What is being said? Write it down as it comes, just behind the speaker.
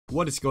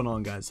What is going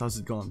on, guys? How's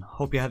it going?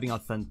 Hope you're having a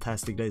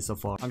fantastic day so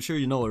far. I'm sure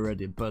you know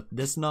already, but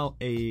there's now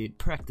a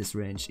practice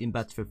range in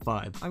Battlefield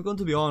 5. I'm going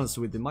to be honest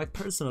with you, my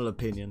personal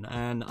opinion,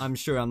 and I'm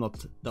sure I'm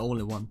not the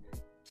only one.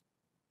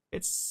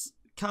 It's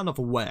kind of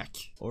whack,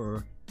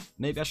 or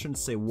maybe I shouldn't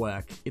say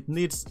whack. It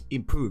needs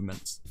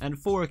improvements. And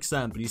for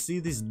example, you see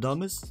these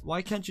dummies?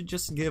 Why can't you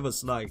just give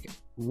us like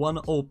one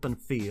open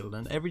field,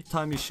 and every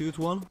time you shoot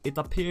one, it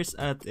appears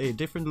at a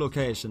different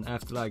location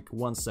after like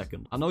 1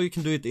 second. I know you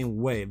can do it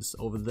in waves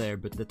over there,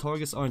 but the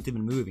targets aren't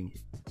even moving.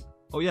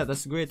 Oh yeah,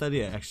 that's a great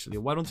idea actually.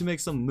 Why don't you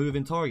make some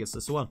moving targets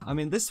as well? I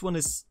mean, this one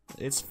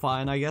it's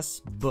fine I guess,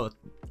 but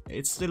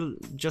it's still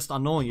just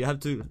annoying. You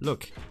have to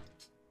look.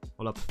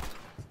 Hold up.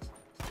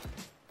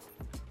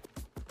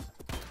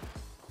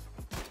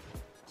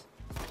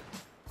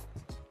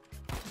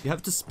 You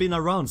have to spin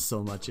around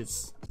so much.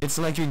 It's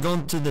like you're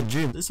going to the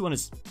gym. This one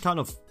is kind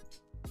of,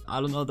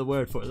 I don't know the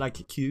word for it,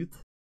 like cute.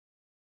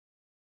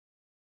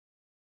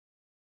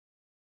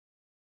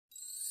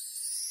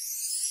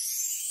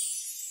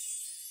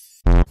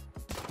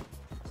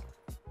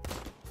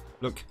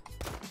 Look.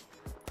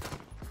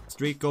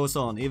 Streak goes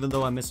on even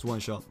though I missed one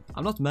shot.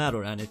 I'm not mad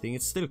or anything,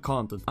 it's still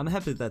content. I'm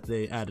happy that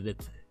they added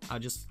it.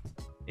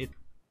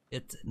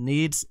 It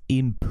needs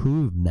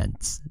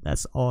improvements.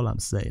 That's all I'm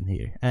saying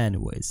here.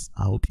 Anyways,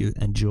 I hope you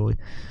enjoy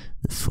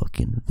the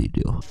fucking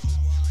video.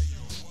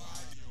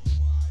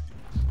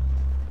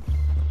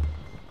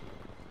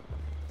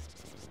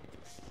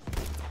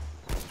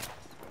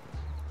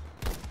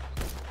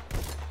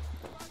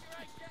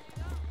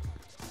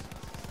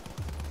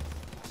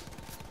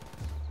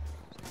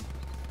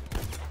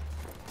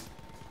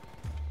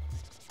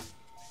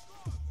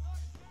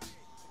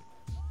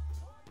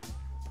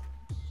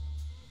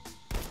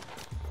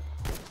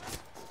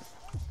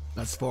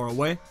 That's far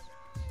away.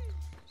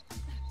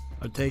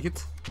 I'll take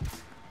it.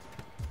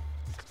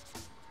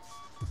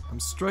 I'm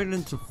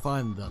struggling to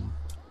find them.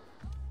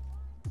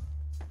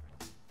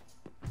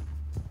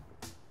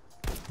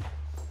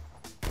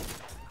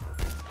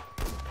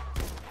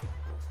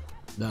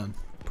 Damn,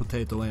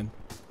 potato aim.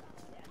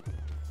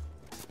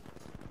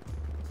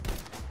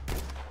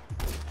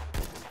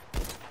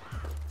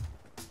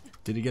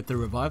 Did he get the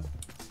revive?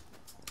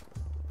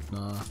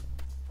 Nah.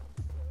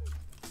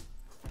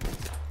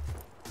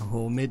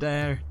 Oh,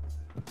 mid-air.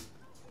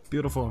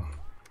 Beautiful.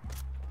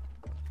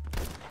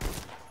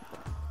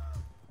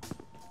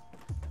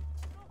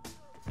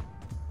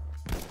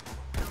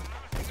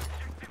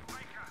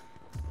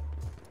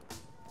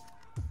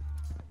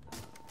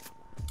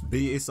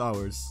 B is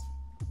ours.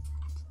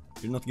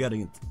 You're not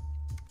getting it.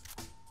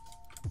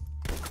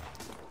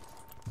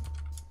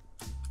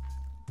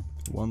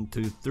 One,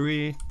 two,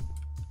 three.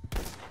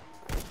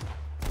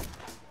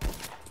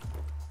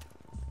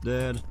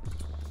 Dead.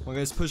 One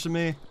guy's pushing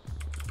me.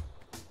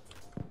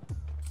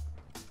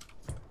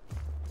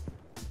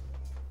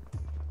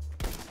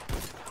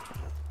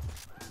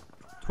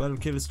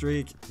 Kill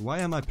streak. Why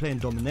am I playing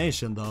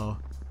domination though?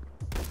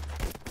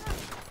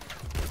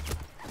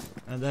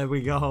 And there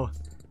we go.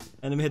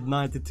 Enemy hit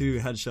 92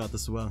 headshot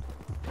as well.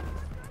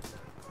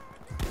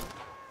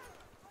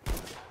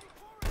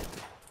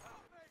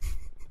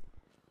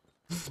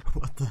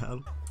 What the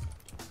hell?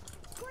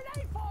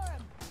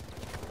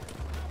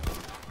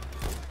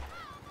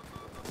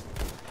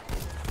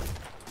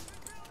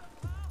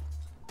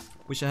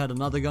 Wish I had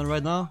another gun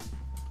right now.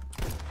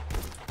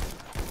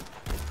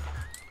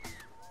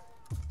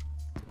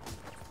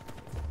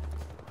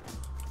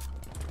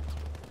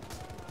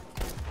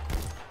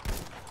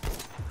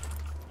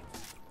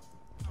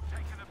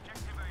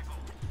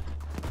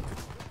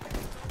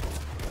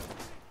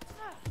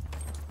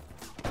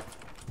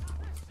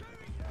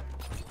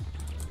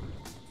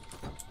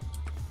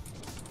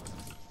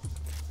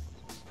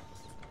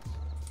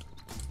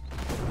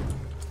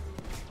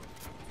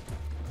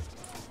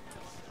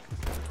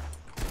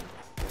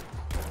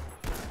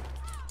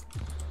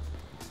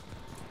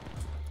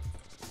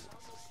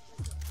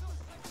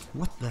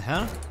 What the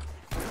hell?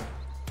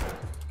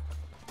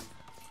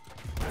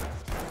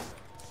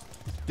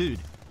 Dude.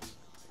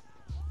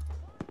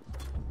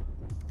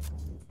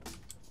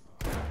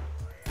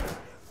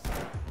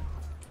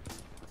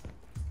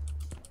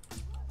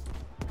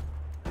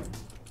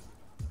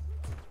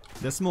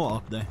 There's more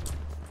up there.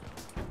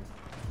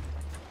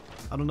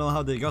 I don't know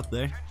how they got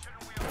there.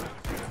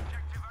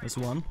 There's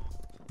one.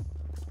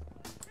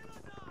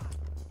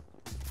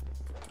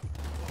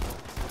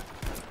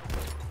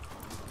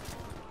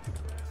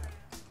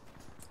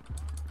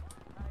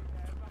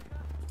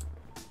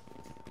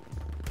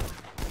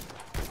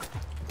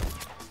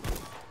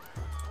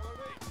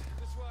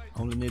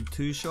 Only need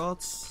 2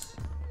 shots.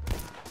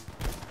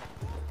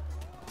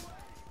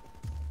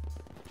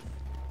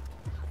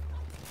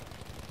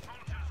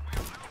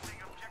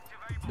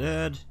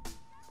 Dead.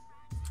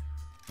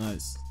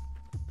 Nice.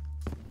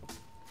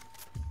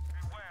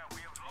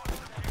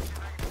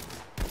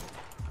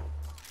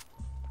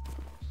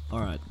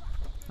 Alright.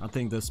 I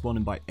think they're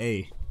spawning by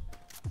A.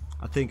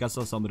 I think I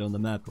saw somebody on the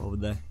map over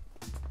there.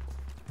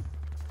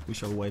 We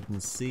shall wait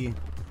and see.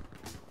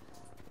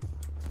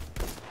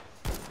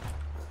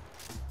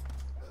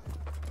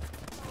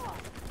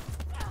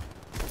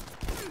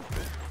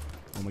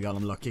 Oh my god,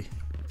 I'm lucky.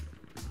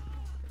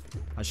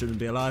 I shouldn't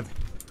be alive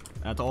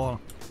at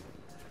all.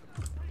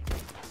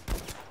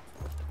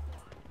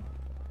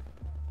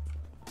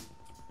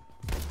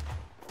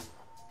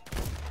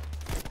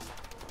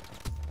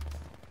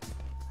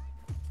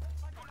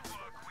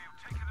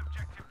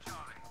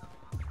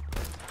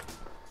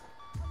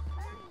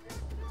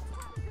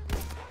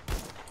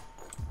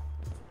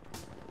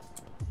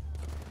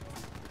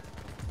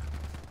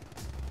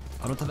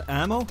 I don't have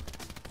ammo?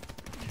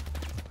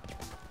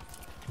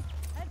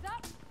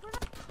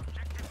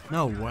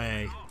 No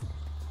way.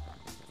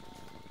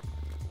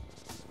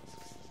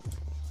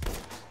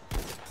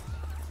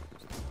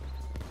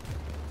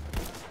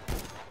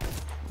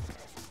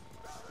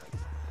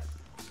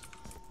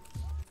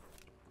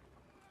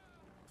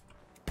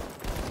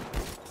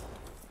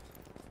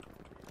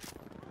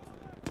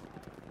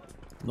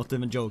 Not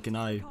even joking,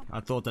 I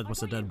thought that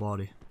was a dead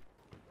body.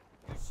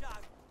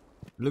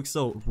 Looks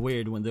so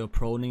weird when they're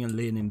proning and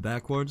leaning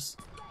backwards.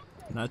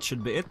 That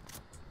should be it.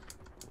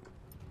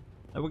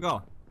 There we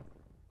go.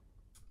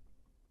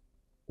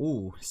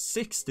 Ooh,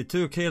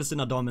 62 kills in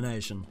a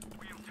domination.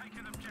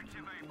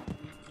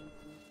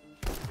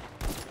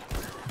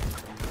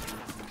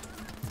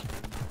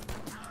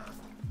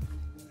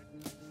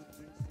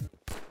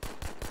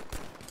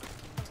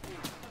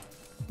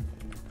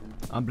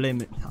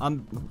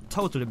 I'm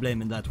totally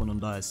blaming that one on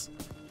DICE.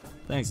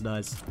 Thanks,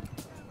 DICE.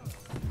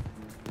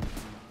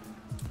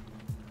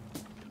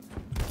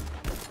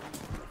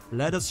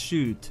 Let us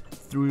shoot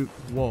through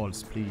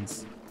walls,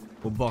 please.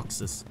 Or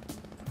boxes.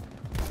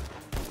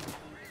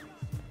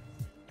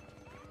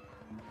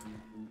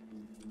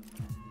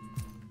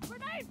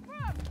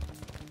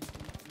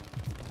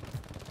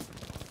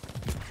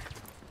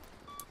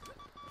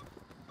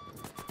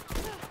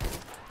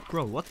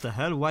 Bro, what the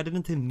hell? Why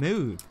didn't he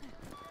move?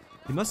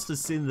 He must have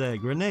seen the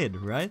grenade,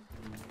 right?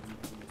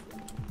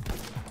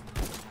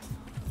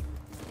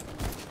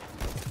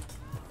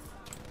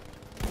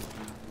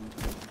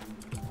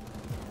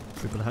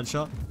 Triple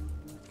headshot.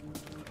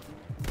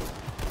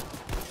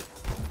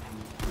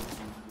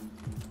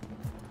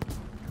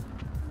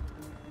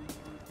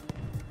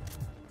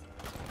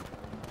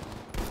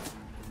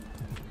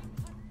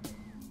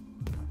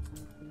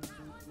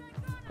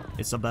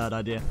 It's a bad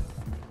idea.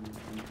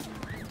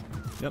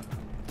 Yep,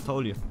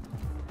 told you.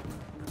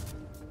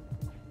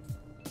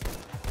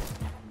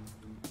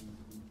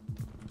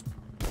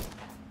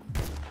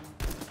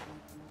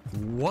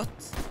 What?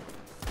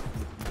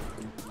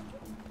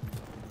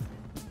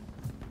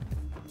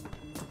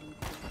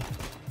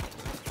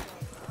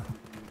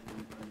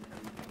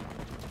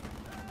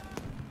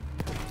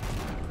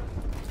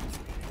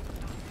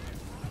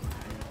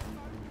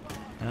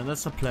 And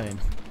that's a plane.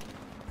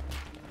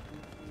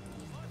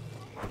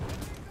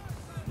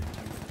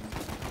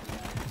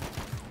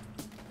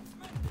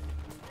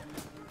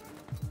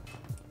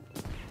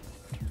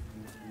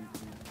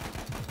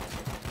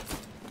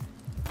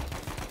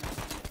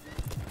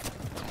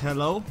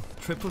 Hello?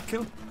 Triple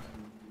kill?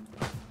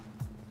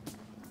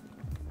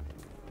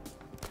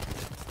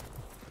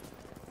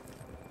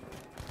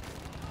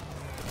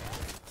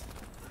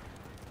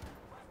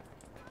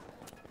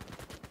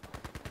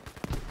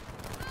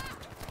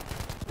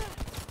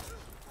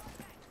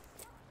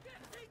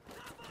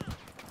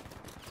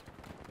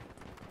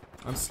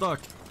 I'm stuck.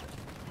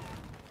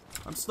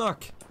 I'm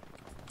stuck.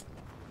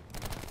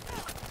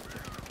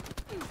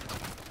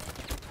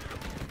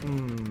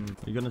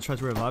 You gonna try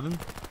to revive him?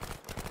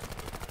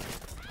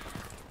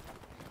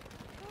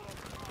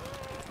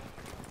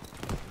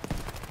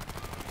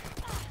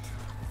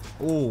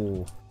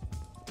 Oh.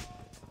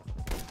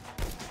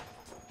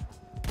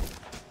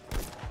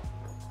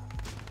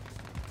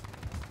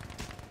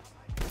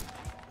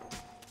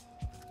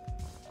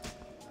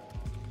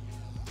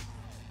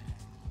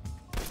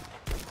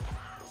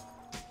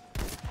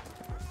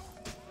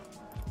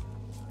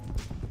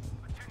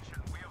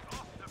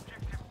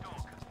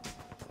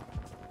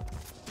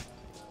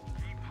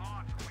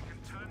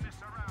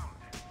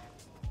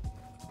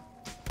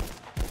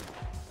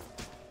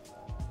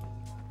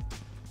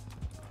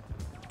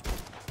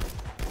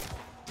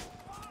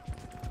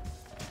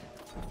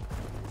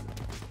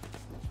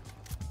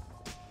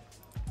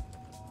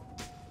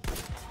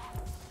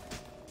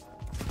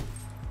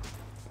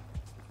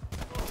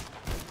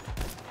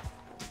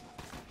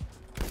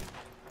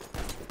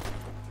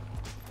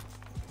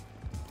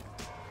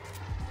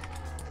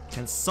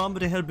 Can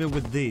somebody help me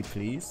with D,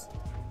 please?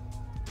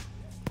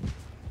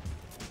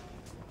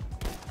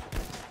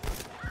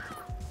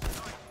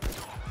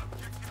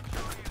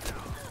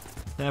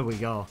 There we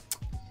go.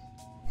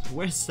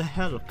 Where's the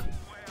help?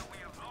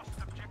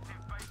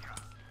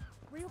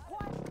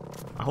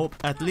 I hope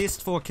at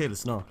least 4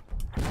 kills, no.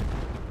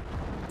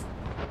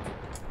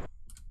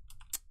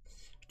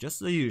 Just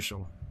the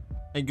usual.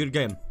 A good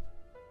game.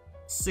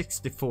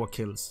 64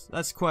 kills.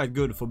 That's quite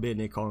good for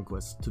being a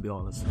Conquest, to be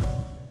honest.